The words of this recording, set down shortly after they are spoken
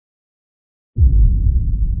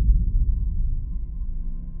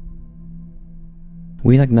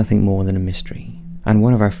We like nothing more than a mystery, and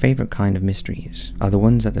one of our favourite kind of mysteries are the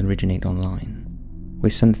ones that originate online, where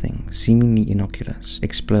something seemingly innocuous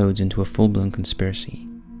explodes into a full-blown conspiracy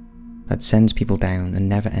that sends people down a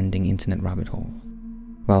never-ending internet rabbit hole.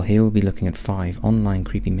 Well, here we'll be looking at 5 online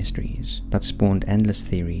creepy mysteries that spawned endless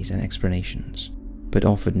theories and explanations, but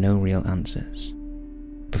offered no real answers.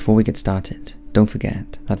 Before we get started, don't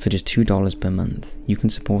forget that for just $2 per month, you can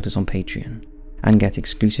support us on Patreon and get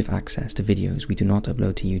exclusive access to videos we do not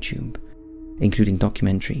upload to YouTube, including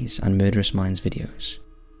documentaries and Murderous Minds videos.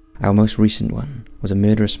 Our most recent one was a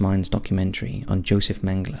Murderous Minds documentary on Joseph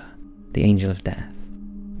Mengele, the Angel of Death.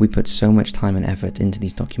 We put so much time and effort into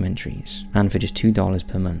these documentaries, and for just $2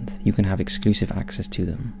 per month, you can have exclusive access to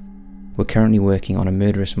them. We're currently working on a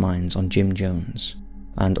Murderous Minds on Jim Jones,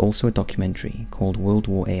 and also a documentary called World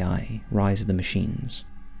War AI: Rise of the Machines,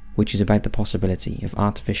 which is about the possibility of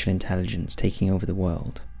artificial intelligence taking over the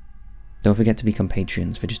world. Don't forget to become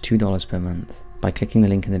Patreons for just $2 per month by clicking the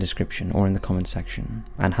link in the description or in the comment section,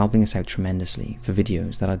 and helping us out tremendously for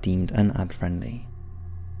videos that are deemed un-ad friendly.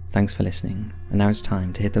 Thanks for listening, and now it's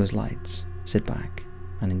time to hit those lights, sit back,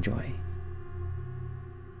 and enjoy.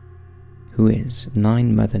 Who is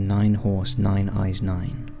 9 Mother 9 Horse 9 Eyes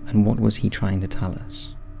 9, and what was he trying to tell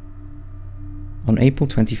us? On April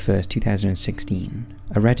 21st, 2016,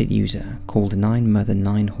 a Reddit user called 9 Mother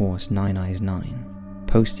 9 Horse 9 Eyes 9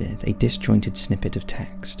 posted a disjointed snippet of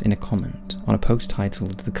text in a comment on a post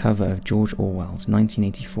titled "The cover of George Orwell's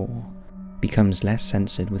 1984 becomes less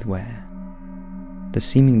censored with wear." The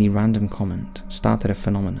seemingly random comment started a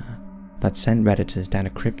phenomena that sent Redditors down a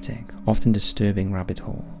cryptic, often disturbing rabbit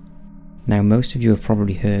hole. Now, most of you have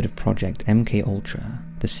probably heard of Project MKUltra,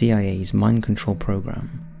 the CIA's mind control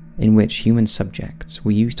program, in which human subjects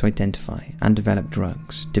were used to identify and develop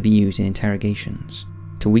drugs to be used in interrogations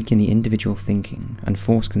to weaken the individual thinking and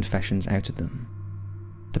force confessions out of them.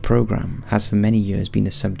 The program has for many years been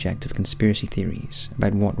the subject of conspiracy theories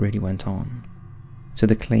about what really went on. So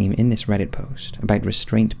the claim in this Reddit post about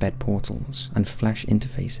restraint bed portals and flesh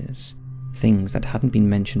interfaces, things that hadn't been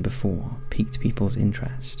mentioned before, piqued people's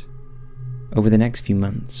interest. Over the next few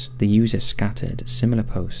months, the user scattered similar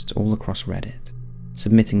posts all across Reddit,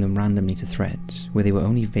 submitting them randomly to threads where they were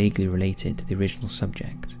only vaguely related to the original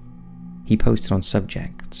subject. He posted on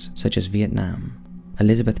subjects such as Vietnam,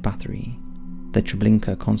 Elizabeth Bathory, the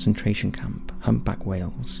Treblinka concentration camp, humpback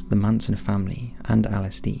whales, the Manson family, and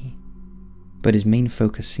LSD. But his main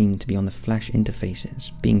focus seemed to be on the flesh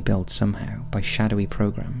interfaces being built somehow by shadowy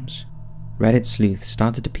programs. Reddit sleuths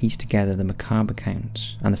started to piece together the macabre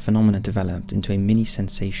accounts, and the phenomena developed into a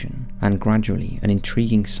mini-sensation, and gradually an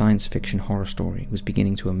intriguing science fiction horror story was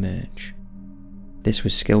beginning to emerge. This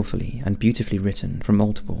was skillfully and beautifully written from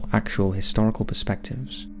multiple actual historical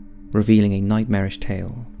perspectives, revealing a nightmarish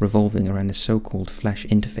tale revolving around the so-called flesh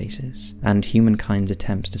interfaces and humankind's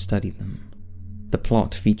attempts to study them. The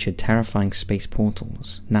plot featured terrifying space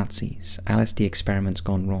portals, Nazis, LSD experiments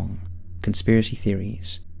gone wrong, conspiracy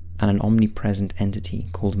theories, and an omnipresent entity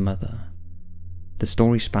called Mother. The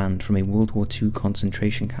story spanned from a World War II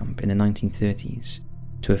concentration camp in the 1930s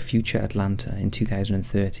to a future Atlanta in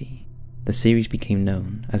 2030. The series became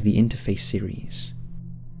known as the Interface series.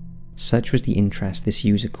 Such was the interest this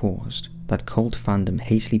user caused that cult fandom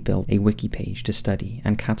hastily built a wiki page to study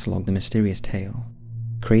and catalogue the mysterious tale,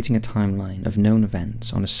 creating a timeline of known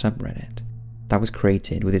events on a subreddit that was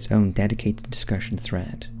created with its own dedicated discussion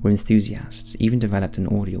thread where enthusiasts even developed an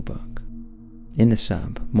audiobook. In the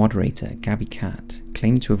sub, moderator Gabby Cat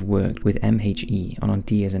claimed to have worked with MHE on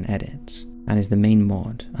ideas and edits, and is the main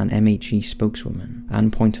mod and MHE spokeswoman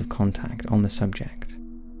and point of contact on the subject.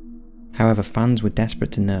 However, fans were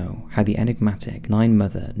desperate to know how the enigmatic 9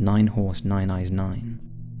 Mother 9 Horse 9 Eyes 9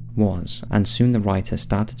 was, and soon the writer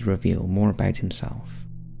started to reveal more about himself.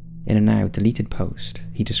 In a now deleted post,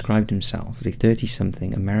 he described himself as a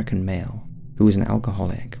 30-something American male who was an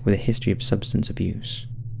alcoholic with a history of substance abuse.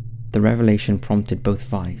 The revelation prompted both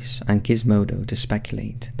Vice and Gizmodo to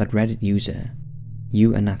speculate that Reddit user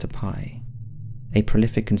UAnataPie, a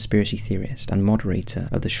prolific conspiracy theorist and moderator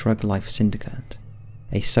of the Shrug Life Syndicate,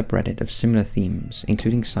 a subreddit of similar themes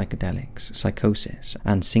including psychedelics, psychosis,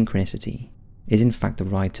 and synchronicity, is in fact the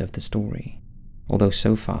writer of the story, although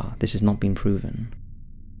so far this has not been proven.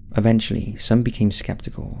 Eventually, some became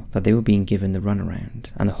skeptical that they were being given the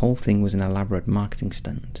runaround and the whole thing was an elaborate marketing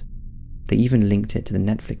stunt. They even linked it to the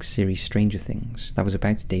Netflix series Stranger Things that was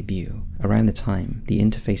about to debut around the time the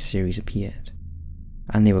Interface series appeared,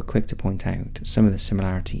 and they were quick to point out some of the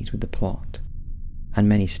similarities with the plot, and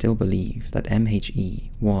many still believe that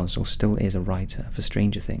MHE was or still is a writer for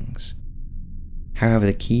Stranger Things. However,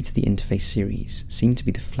 the key to the interface series seemed to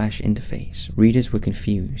be the Flesh interface. Readers were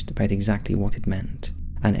confused about exactly what it meant,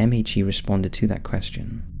 and MHE responded to that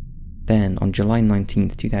question. Then, on July 19,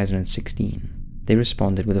 2016, they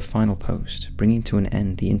responded with a final post, bringing to an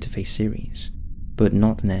end the interface series, but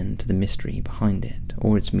not an end to the mystery behind it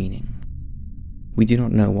or its meaning. We do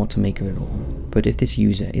not know what to make of it all, but if this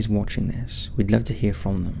user is watching this, we'd love to hear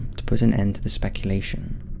from them to put an end to the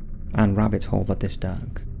speculation and rabbit hole that this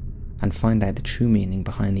dug, and find out the true meaning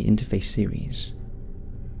behind the interface series.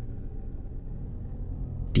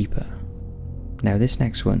 Deeper. Now this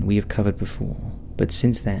next one we have covered before, but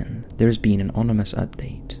since then there has been an anonymous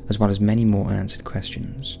update as well as many more unanswered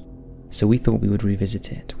questions, so we thought we would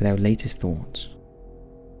revisit it with our latest thoughts.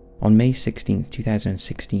 On May 16,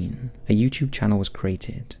 2016, a YouTube channel was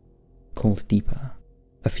created called Deeper.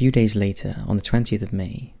 A few days later, on the 20th of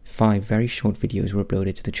May, 5 very short videos were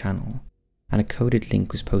uploaded to the channel, and a coded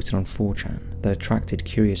link was posted on 4chan that attracted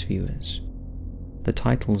curious viewers. The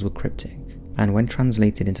titles were cryptic, and when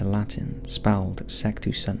translated into Latin, spelled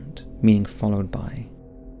sectu sunt, meaning followed by.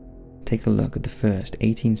 Take a look at the first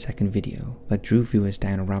 18-second video that drew viewers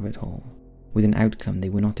down a rabbit hole, with an outcome they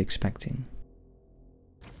were not expecting.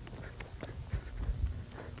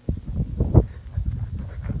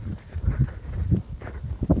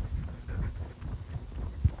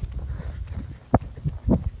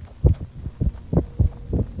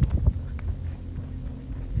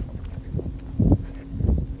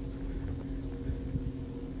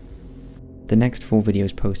 The next 4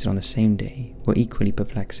 videos posted on the same day were equally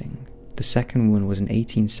perplexing. The second one was an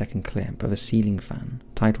 18-second clip of a ceiling fan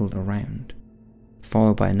titled Around,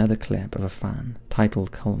 followed by another clip of a fan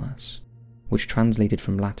titled Culmus, which translated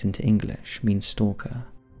from Latin to English means stalker.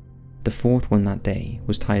 The fourth one that day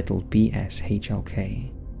was titled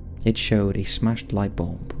BSHLK. It showed a smashed light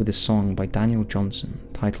bulb with a song by Daniel Johnston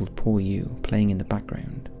titled Poor You playing in the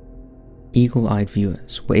background. Eagle-eyed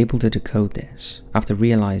viewers were able to decode this after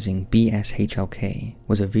realizing BSHLK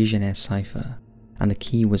was a Vigenère cipher, and the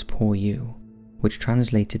key was Poor You, which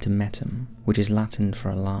translated to metum, which is Latin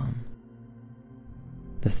for alarm.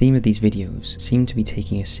 The theme of these videos seemed to be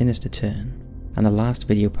taking a sinister turn, and the last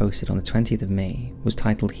video posted on the 20th of May was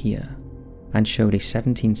titled Here, and showed a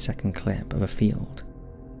 17-second clip of a field.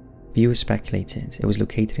 Viewers speculated it was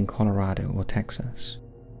located in Colorado or Texas.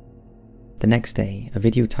 The next day, a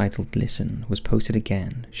video titled Listen was posted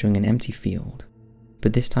again, showing an empty field,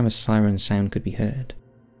 but this time a siren sound could be heard,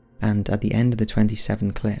 and at the end of the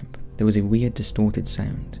 27 clip, there was a weird distorted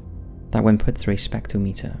sound that, when put through a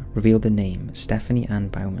spectrometer, revealed the name Stephanie Ann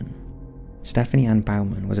Bauman. Stephanie Ann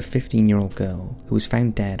Bauman was a 15-year-old girl who was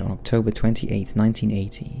found dead on October 28,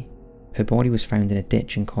 1980. Her body was found in a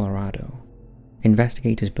ditch in Colorado.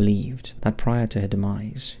 Investigators believed that prior to her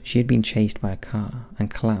demise, she had been chased by a car and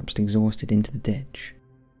collapsed exhausted into the ditch.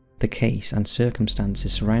 The case and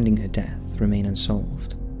circumstances surrounding her death remain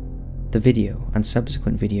unsolved. The video and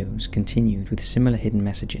subsequent videos continued with similar hidden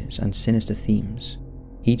messages and sinister themes,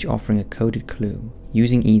 each offering a coded clue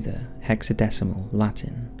using either hexadecimal,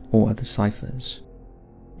 Latin, or other ciphers.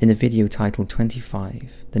 In the video titled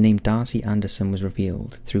 25, the name Darcy Anderson was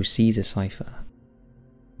revealed through Caesar cipher.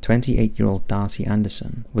 28-year-old Darcy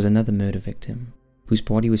Anderson was another murder victim, whose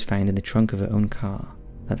body was found in the trunk of her own car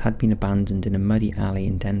that had been abandoned in a muddy alley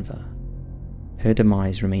in Denver. Her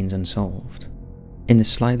demise remains unsolved. In the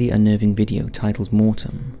slightly unnerving video titled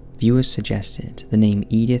Mortem, viewers suggested the name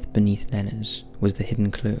Edith Beneath Lenners was the hidden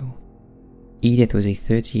clue. Edith was a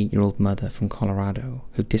 38-year-old mother from Colorado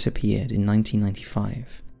who disappeared in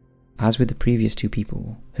 1995. As with the previous 2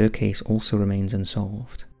 people, her case also remains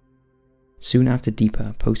unsolved. Soon after,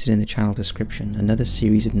 Deeper posted in the channel description another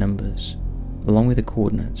series of numbers, along with the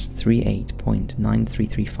coordinates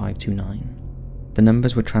 38.933529. The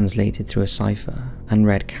numbers were translated through a cipher and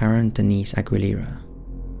read Karen Denise Aguilera.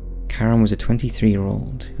 Karen was a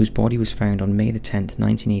 23-year-old whose body was found on May 10,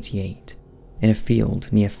 1988, in a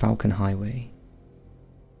field near Falcon Highway.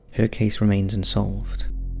 Her case remains unsolved.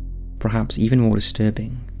 Perhaps even more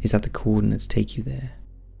disturbing is that the coordinates take you there,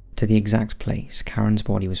 to the exact place Karen's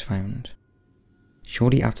body was found.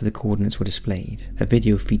 Shortly after the coordinates were displayed, a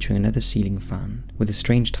video featuring another ceiling fan with a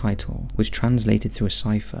strange title which translated through a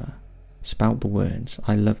cipher spelt the words,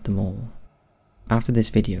 "I loved them all." After this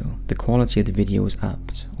video, the quality of the video was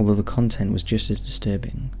upped, although the content was just as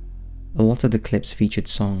disturbing. A lot of the clips featured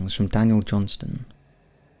songs from Daniel Johnston,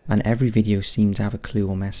 and every video seemed to have a clue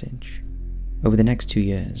or message. Over the next 2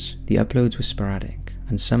 years, the uploads were sporadic,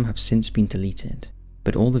 and some have since been deleted,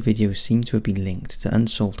 but all the videos seem to have been linked to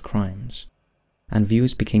unsolved crimes, and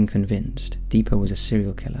viewers became convinced Deeper was a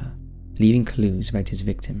serial killer, leaving clues about his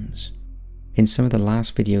victims. In some of the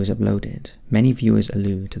last videos uploaded, many viewers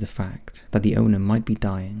allude to the fact that the owner might be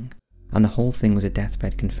dying, and the whole thing was a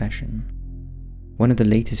deathbed confession. One of the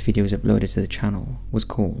latest videos uploaded to the channel was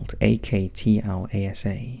called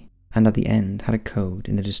AKTLASA, and at the end had a code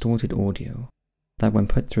in the distorted audio that when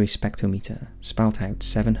put through a spectrometer spelt out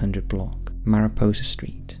 700 block, Mariposa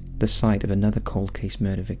Street, the site of another cold case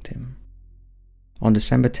murder victim. On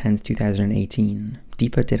December 10, 2018,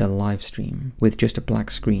 Deepa did a live stream with just a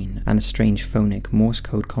black screen and a strange phonic Morse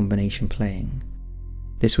code combination playing.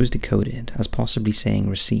 This was decoded as possibly saying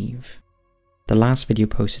receive. The last video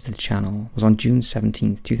posted to the channel was on June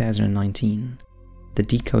 17, 2019. The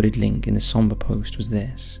decoded link in the somber post was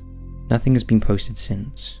this. Nothing has been posted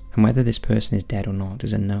since, and whether this person is dead or not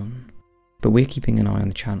is unknown. But we're keeping an eye on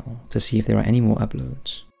the channel to see if there are any more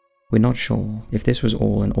uploads. We're not sure if this was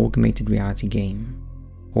all an augmented reality game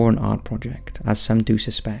or an art project, as some do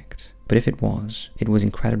suspect, but if it was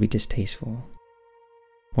incredibly distasteful.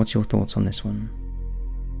 What's your thoughts on this one?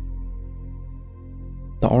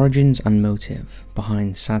 The origins and motive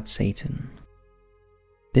behind Sad Satan.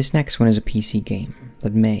 This next one is a PC game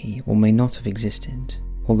that may or may not have existed,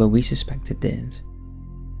 although we suspect it did.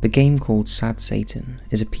 The game called Sad Satan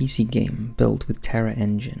is a PC game built with Terra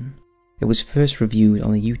Engine. It was first reviewed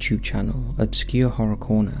on the YouTube channel Obscure Horror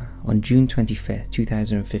Corner on June 25,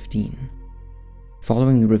 2015.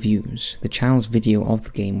 Following the reviews, the channel's video of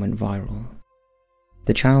the game went viral.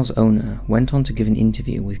 The channel's owner went on to give an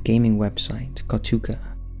interview with gaming website Kotuka,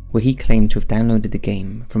 where he claimed to have downloaded the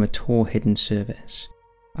game from a Tor hidden service,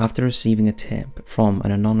 after receiving a tip from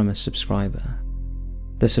an anonymous subscriber.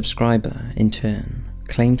 The subscriber, in turn,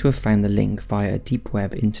 claimed to have found the link via a deep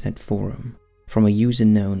web internet forum from a user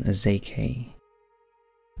known as ZK.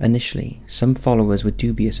 Initially, some followers were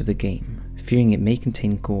dubious of the game, fearing it may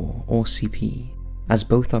contain gore or CP, as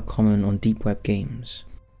both are common on deep web games.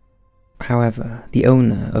 However, the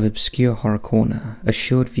owner of Obscure Horror Corner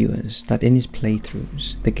assured viewers that in his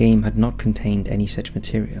playthroughs, the game had not contained any such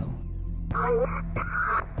material.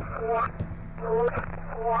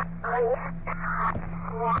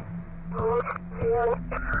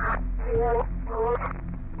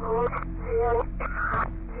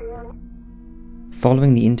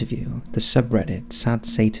 Following the interview, the subreddit Sad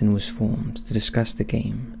Satan was formed to discuss the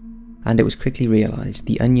game, and it was quickly realised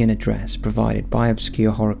the Onion address provided by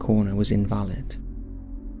Obscure Horror Corner was invalid.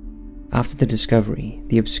 After the discovery,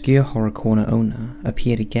 the Obscure Horror Corner owner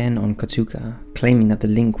appeared again on Kotuka, claiming that the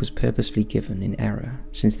link was purposefully given in error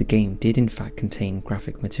since the game did in fact contain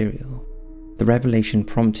graphic material. The revelation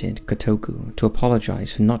prompted Kotoku to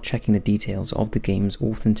apologise for not checking the details of the game's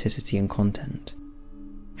authenticity and content.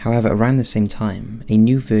 However, around the same time, a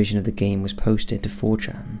new version of the game was posted to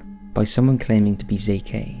 4chan by someone claiming to be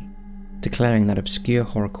ZK, declaring that Obscure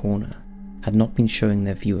Horror Corner had not been showing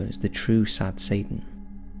their viewers the true Sad Satan.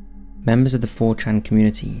 Members of the 4chan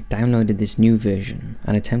community downloaded this new version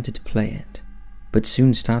and attempted to play it, but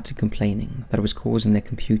soon started complaining that it was causing their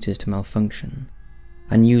computers to malfunction,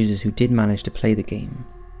 and users who did manage to play the game,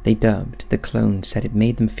 they dubbed the clone said it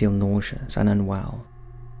made them feel nauseous and unwell,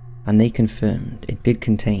 and they confirmed it did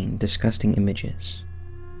contain disgusting images.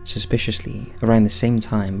 Suspiciously, around the same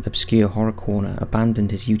time, Obscure Horror Corner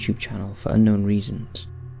abandoned his YouTube channel for unknown reasons,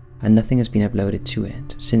 and nothing has been uploaded to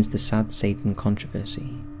it since the Sad Satan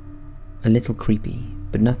controversy. A little creepy,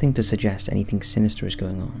 but nothing to suggest anything sinister is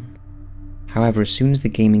going on. However, as soon as the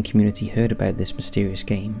gaming community heard about this mysterious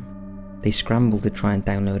game, they scrambled to try and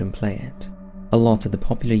download and play it. A lot of the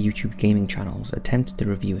popular YouTube gaming channels attempted to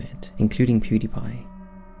review it, including PewDiePie.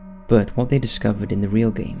 But what they discovered in the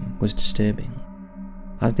real game was disturbing.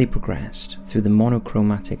 As they progressed through the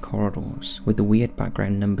monochromatic corridors with the weird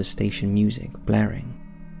background number station music blaring,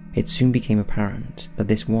 it soon became apparent that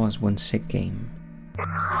this was one sick game.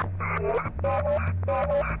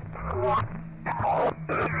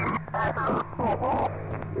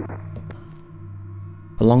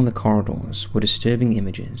 Along the corridors were disturbing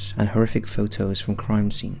images and horrific photos from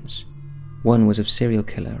crime scenes. One was of serial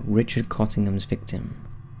killer Richard Cottingham's victim.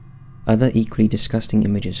 Other equally disgusting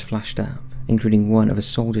images flashed up, including one of a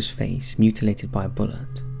soldier's face mutilated by a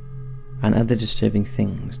bullet, and other disturbing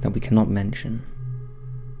things that we cannot mention.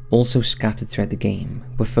 Also scattered throughout the game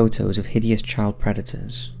were photos of hideous child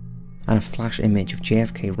predators, and a flash image of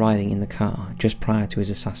JFK riding in the car just prior to his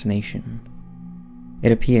assassination.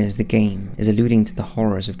 It appears the game is alluding to the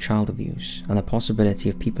horrors of child abuse and the possibility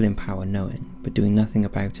of people in power knowing but doing nothing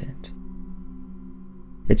about it.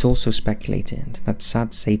 It's also speculated that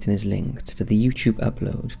Sad Satan is linked to the YouTube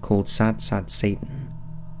upload called Sad Satan.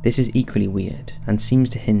 This is equally weird and seems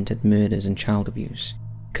to hint at murders and child abuse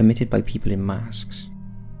committed by people in masks.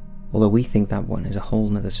 although we think that one is a whole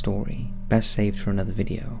nother story, best saved for another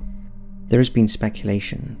video. There has been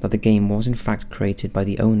speculation that the game was in fact created by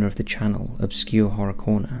the owner of the channel Obscure Horror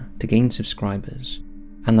Corner to gain subscribers,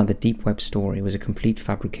 and that the deep web story was a complete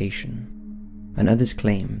fabrication. And others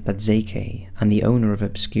claim that Zayke and the owner of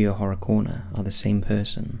Obscure Horror Corner are the same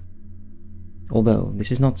person. Although this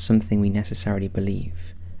is not something we necessarily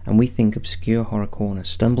believe, and we think Obscure Horror Corner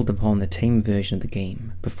stumbled upon the tame version of the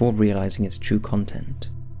game before realizing its true content.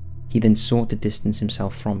 He then sought to distance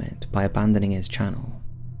himself from it by abandoning his channel.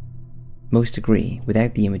 Most agree,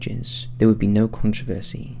 without the images, there would be no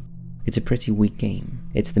controversy. It's a pretty weak game.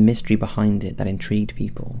 It's the mystery behind it that intrigued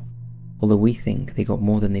people, although we think they got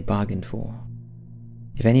more than they bargained for.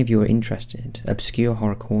 If any of you are interested, Obscure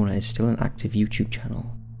Horror Corner is still an active YouTube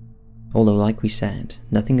channel, although like we said,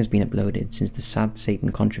 nothing has been uploaded since the Sad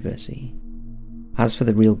Satan controversy. As for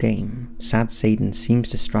the real game, Sad Satan seems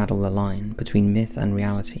to straddle the line between myth and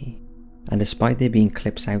reality, and despite there being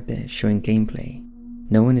clips out there showing gameplay,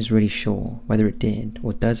 no one is really sure whether it did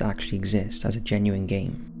or does actually exist as a genuine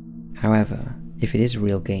game. However, if it is a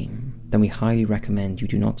real game, then we highly recommend you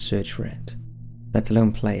do not search for it, let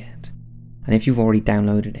alone play it, and if you've already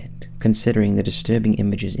downloaded it, considering the disturbing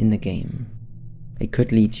images in the game, it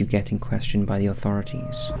could lead to you getting questioned by the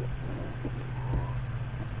authorities.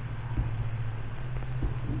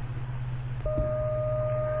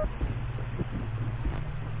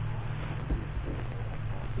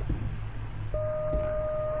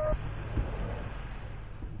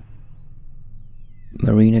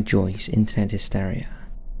 Marina Joyce internet hysteria.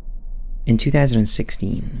 In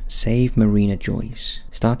 2016, Save Marina Joyce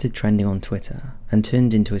started trending on Twitter and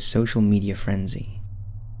turned into a social media frenzy.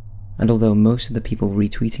 And although most of the people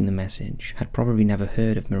retweeting the message had probably never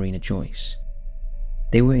heard of Marina Joyce,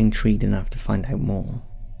 they were intrigued enough to find out more.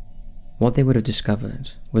 What they would have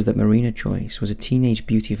discovered was that Marina Joyce was a teenage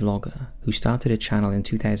beauty vlogger who started a channel in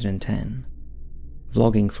 2010,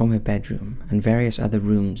 vlogging from her bedroom and various other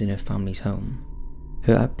rooms in her family's home.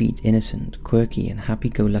 Her upbeat, innocent, quirky and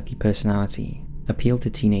happy-go-lucky personality appealed to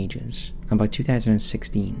teenagers, and by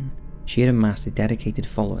 2016, she had amassed a dedicated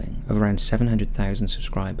following of around 700,000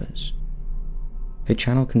 subscribers. Her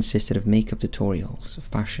channel consisted of makeup tutorials,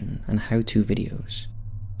 fashion and how-to videos,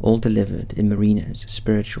 all delivered in Marina's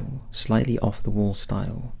spiritual, slightly off-the-wall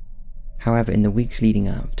style. However, in the weeks leading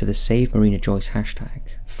up to the Save Marina Joyce hashtag,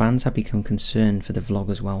 fans had become concerned for the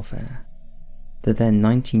vlogger's welfare. The then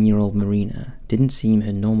 19-year-old Marina didn't seem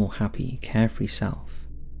her normal happy, carefree self,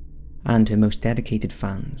 and her most dedicated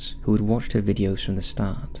fans, who had watched her videos from the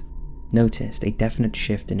start, noticed a definite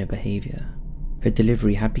shift in her behaviour. Her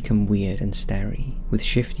delivery had become weird and starey, with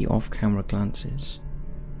shifty off-camera glances.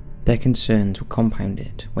 Their concerns were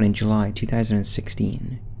compounded when in July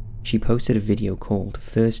 2016, she posted a video called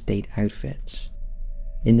First Date Outfits.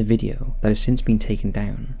 In the video, that has since been taken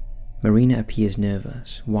down, Marina appears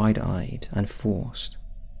nervous, wide-eyed and forced.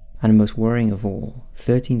 And most worrying of all,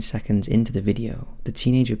 13 seconds into the video, the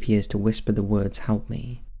teenager appears to whisper the words "help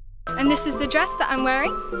me." And this is the dress that I'm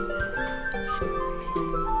wearing.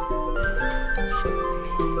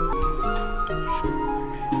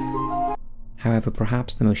 However,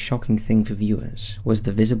 perhaps the most shocking thing for viewers was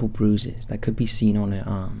the visible bruises that could be seen on her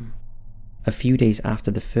arm. A few days after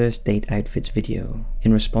the First Date Outfits video,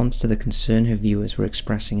 in response to the concern her viewers were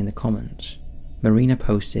expressing in the comments, Marina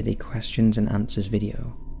posted a questions and answers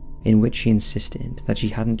video, in which she insisted that she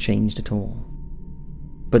hadn't changed at all.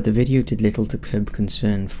 But the video did little to curb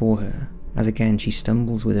concern for her, as again she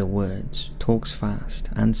stumbles with her words, talks fast,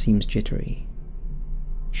 and seems jittery.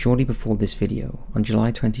 Shortly before this video, on July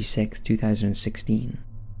 26, 2016,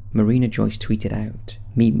 Marina Joyce tweeted out,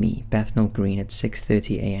 "Meet me, Bethnal Green at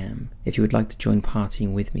 6:30 AM if you would like to join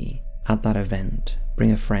partying with me. At that event,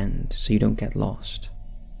 bring a friend so you don't get lost."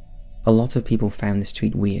 A lot of people found this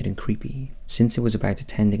tweet weird and creepy, since it was about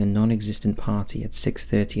attending a non-existent party at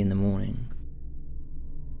 6:30 in the morning.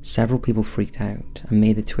 Several people freaked out and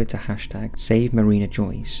made the Twitter hashtag Save Marina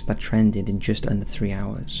Joyce that trended in just under 3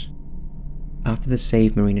 hours. After the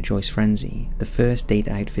Save Marina Joyce frenzy, the First Date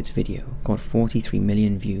Outfits video got 43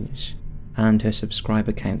 million views, and her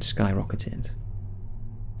subscriber count skyrocketed.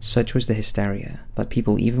 Such was the hysteria that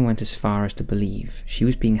people even went as far as to believe she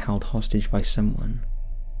was being held hostage by someone,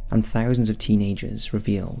 and thousands of teenagers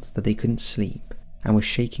revealed that they couldn't sleep and were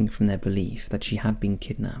shaking from their belief that she had been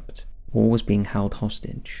kidnapped or was being held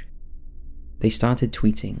hostage. They started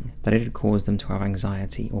tweeting that it had caused them to have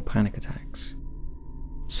anxiety or panic attacks.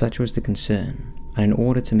 Such was the concern, and in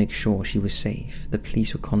order to make sure she was safe, the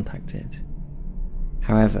police were contacted.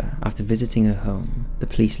 However, after visiting her home, the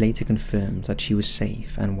police later confirmed that she was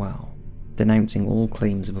safe and well, denouncing all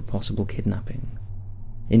claims of a possible kidnapping.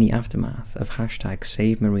 in the aftermath of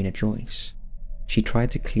 #SaveMarinaJoyce, she tried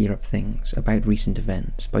to clear up things about recent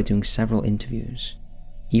events by doing several interviews,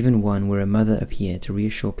 even one where her mother appeared to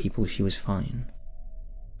reassure people she was fine.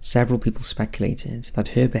 Several people speculated that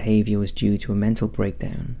her behaviour was due to a mental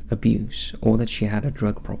breakdown, abuse, or that she had a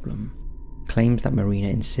drug problem, claims that Marina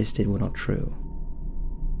insisted were not true.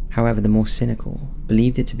 However, the more cynical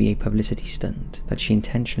believed it to be a publicity stunt that she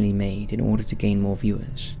intentionally made in order to gain more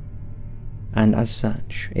viewers. And as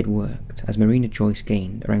such, it worked, as MarinaJoyce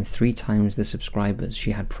gained around 3 times the subscribers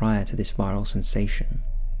she had prior to this viral sensation,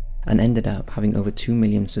 and ended up having over 2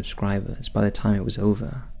 million subscribers by the time it was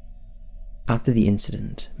over. After the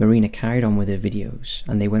incident, Marina carried on with her videos,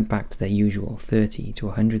 and they went back to their usual 30 to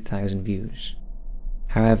 100,000 views.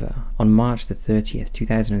 However, on March the 30th,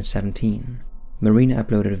 2017, Marina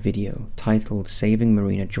uploaded a video titled Saving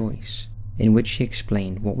MarinaJoyce, in which she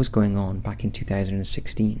explained what was going on back in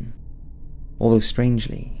 2016. Although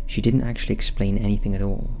strangely, she didn't actually explain anything at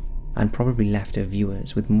all, and probably left her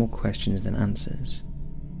viewers with more questions than answers.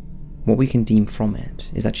 What we can deem from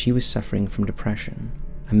it is that she was suffering from depression,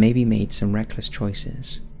 and maybe made some reckless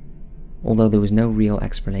choices, although there was no real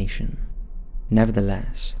explanation.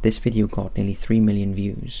 Nevertheless, this video got nearly 3 million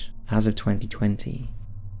views, as of 2020.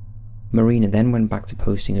 Marina then went back to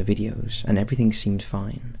posting her videos, and everything seemed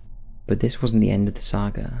fine. But this wasn't the end of the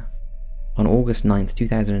saga. On August 9th,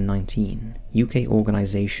 2019, UK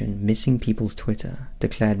organisation Missing People's Twitter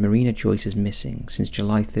declared MarinaJoyce as missing since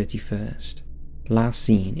July 31st, last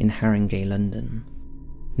seen in Haringey, London.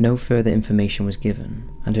 No further information was given,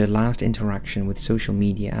 and her last interaction with social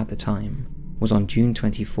media at the time was on June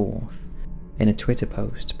 24th, in a Twitter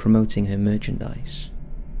post promoting her merchandise.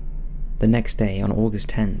 The next day, on August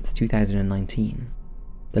 10th, 2019,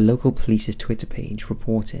 the local police's Twitter page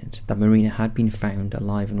reported that Marina had been found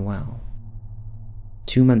alive and well.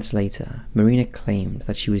 2 months later, Marina claimed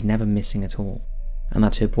that she was never missing at all, and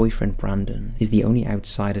that her boyfriend Brandon is the only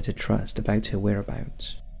outsider to trust about her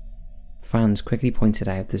whereabouts. Fans quickly pointed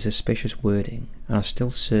out the suspicious wording and are still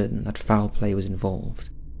certain that foul play was involved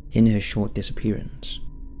in her short disappearance.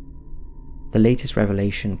 The latest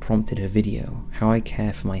revelation prompted her video, How I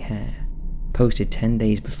Care for My Hair, posted 10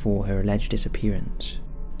 days before her alleged disappearance,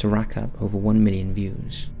 to rack up over 1 million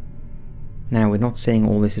views. Now, we're not saying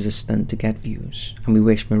all this is a stunt to get views, and we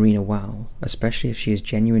wish Marina well, especially if she is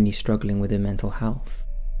genuinely struggling with her mental health.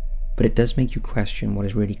 But it does make you question what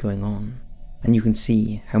is really going on, and you can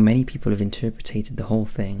see how many people have interpreted the whole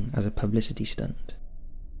thing as a publicity stunt.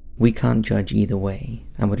 We can't judge either way,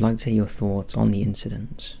 and would like to hear your thoughts on the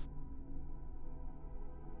incident.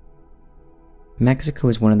 Mexico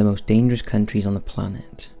is one of the most dangerous countries on the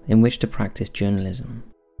planet in which to practice journalism,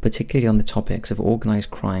 particularly on the topics of organised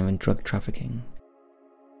crime and drug trafficking.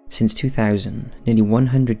 Since 2000, nearly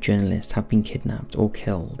 100 journalists have been kidnapped or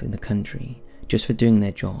killed in the country just for doing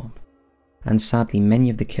their job, and sadly many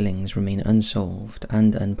of the killings remain unsolved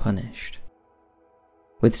and unpunished.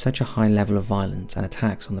 With such a high level of violence and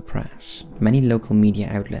attacks on the press, many local media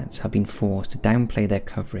outlets have been forced to downplay their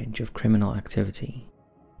coverage of criminal activity.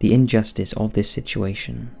 The injustice of this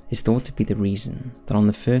situation is thought to be the reason that on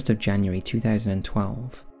the 1st of January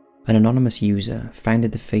 2012, an anonymous user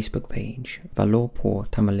founded the Facebook page Valor por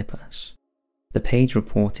Tamaulipas. The page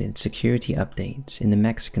reported security updates in the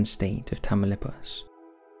Mexican state of Tamaulipas.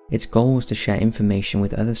 Its goal was to share information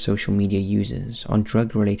with other social media users on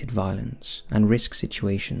drug-related violence and risk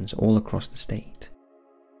situations all across the state.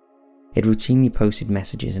 It routinely posted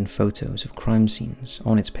messages and photos of crime scenes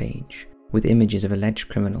on its page, with images of alleged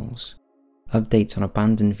criminals, updates on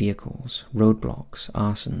abandoned vehicles, roadblocks,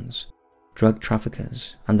 arsons, drug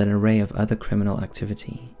traffickers, and an array of other criminal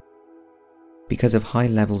activity. Because of high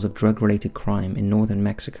levels of drug-related crime in northern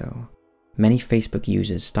Mexico, many Facebook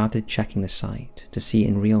users started checking the site to see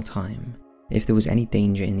in real time if there was any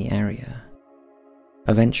danger in the area.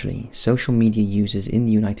 Eventually, social media users in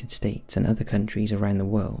the United States and other countries around the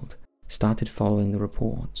world started following the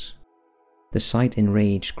reports. The site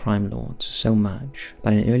enraged crime lords so much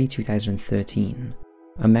that in early 2013,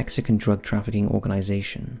 a Mexican drug trafficking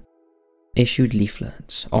organization issued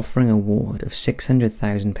leaflets offering a reward of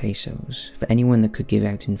 600,000 pesos for anyone that could give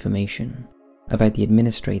out information about the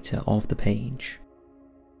administrator of the page.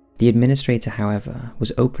 The administrator, however,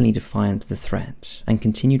 was openly defiant of the threats and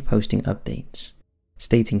continued posting updates,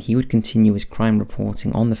 stating he would continue his crime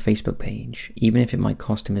reporting on the Facebook page even if it might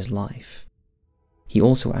cost him his life. He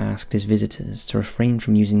also asked his visitors to refrain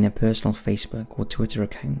from using their personal Facebook or Twitter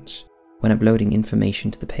accounts when uploading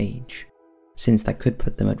information to the page, since that could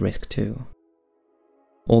put them at risk too.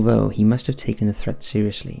 Although he must have taken the threat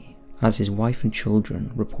seriously, as his wife and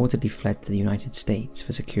children reportedly fled to the United States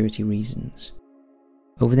for security reasons.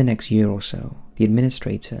 Over the next year or so, the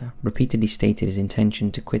administrator repeatedly stated his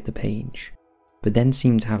intention to quit the page, but then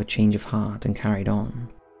seemed to have a change of heart and carried on.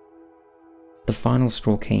 The final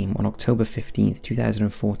straw came on October 15,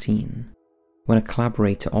 2014, when a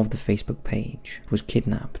collaborator of the Facebook page was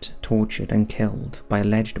kidnapped, tortured and killed by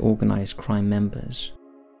alleged organised crime members.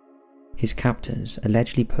 His captors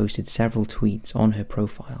allegedly posted several tweets on her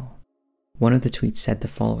profile. One of the tweets said the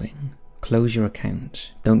following: "Close your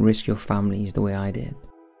accounts, don't risk your families the way I did.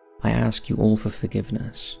 I ask you all for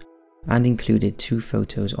forgiveness," and included 2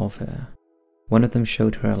 photos of her. One of them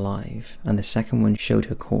showed her alive, and the second one showed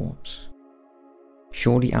her corpse.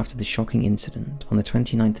 Shortly after the shocking incident, on the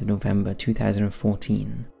 29th of November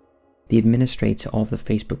 2014, the administrator of the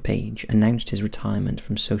Facebook page announced his retirement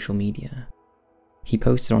from social media. He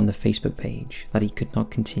posted on the Facebook page that he could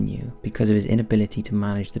not continue because of his inability to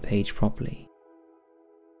manage the page properly.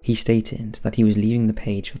 He stated that he was leaving the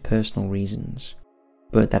page for personal reasons,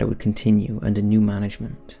 but that it would continue under new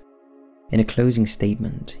management. In a closing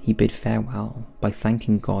statement, he bid farewell by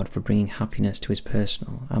thanking God for bringing happiness to his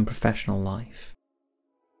personal and professional life.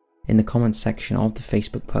 In the comments section of the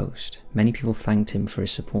Facebook post, many people thanked him for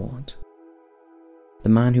his support. The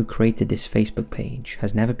man who created this Facebook page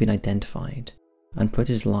has never been identified and put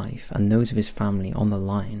his life and those of his family on the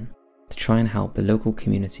line to try and help the local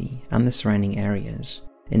community and the surrounding areas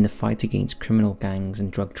in the fight against criminal gangs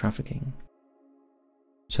and drug trafficking.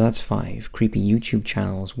 So that's 5 creepy YouTube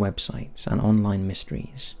channels, websites and online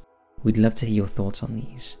mysteries. We'd love to hear your thoughts on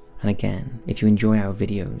these, and again, if you enjoy our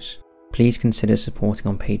videos, please consider supporting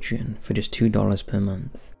on Patreon for just $2 per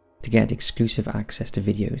month to get exclusive access to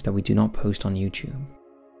videos that we do not post on YouTube.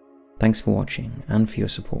 Thanks for watching and for your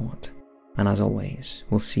support, and as always,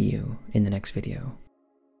 we'll see you in the next video.